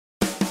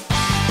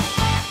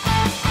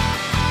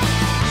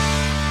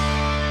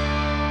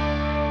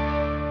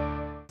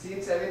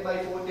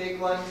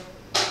1,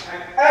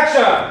 and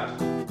action!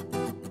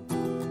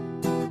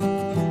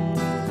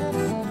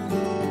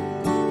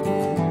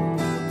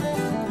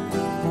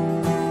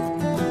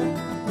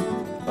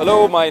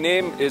 Hello, my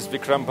name is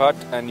Vikram Bhatt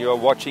and you are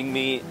watching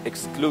me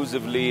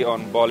exclusively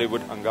on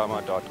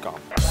BollywoodHungama.com.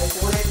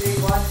 4,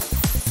 8, 1,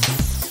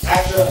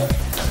 action!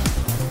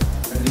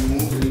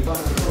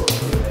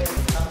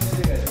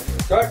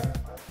 Cut.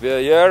 We are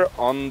here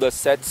on the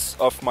sets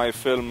of my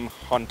film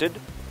Haunted.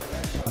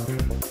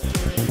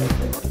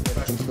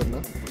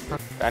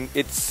 And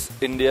it's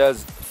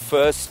India's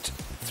first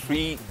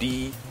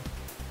 3D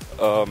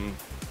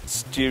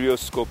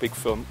stereoscopic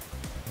film,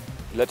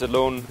 let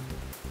alone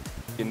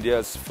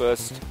India's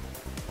first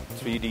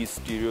 3D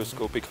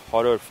stereoscopic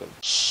horror film.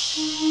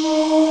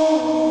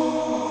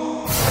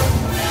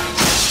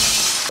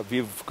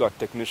 We've got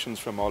technicians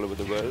from all over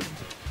the world.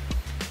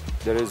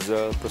 There is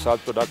Prasad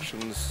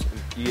Productions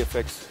and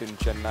EFX in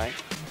Chennai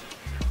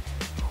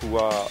who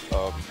are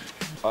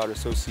our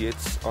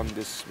associates on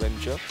this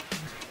venture.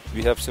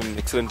 We have some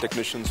excellent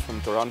technicians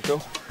from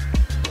Toronto.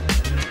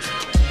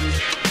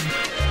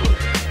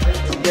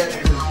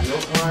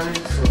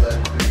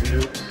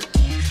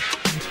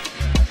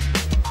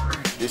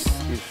 This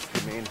is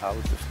the main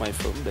house of my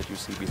film that you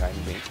see behind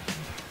me.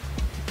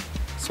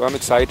 So I'm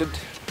excited.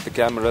 The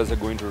cameras are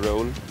going to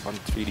roll on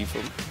 3D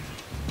film.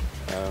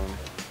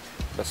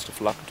 Best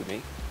of luck to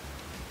me.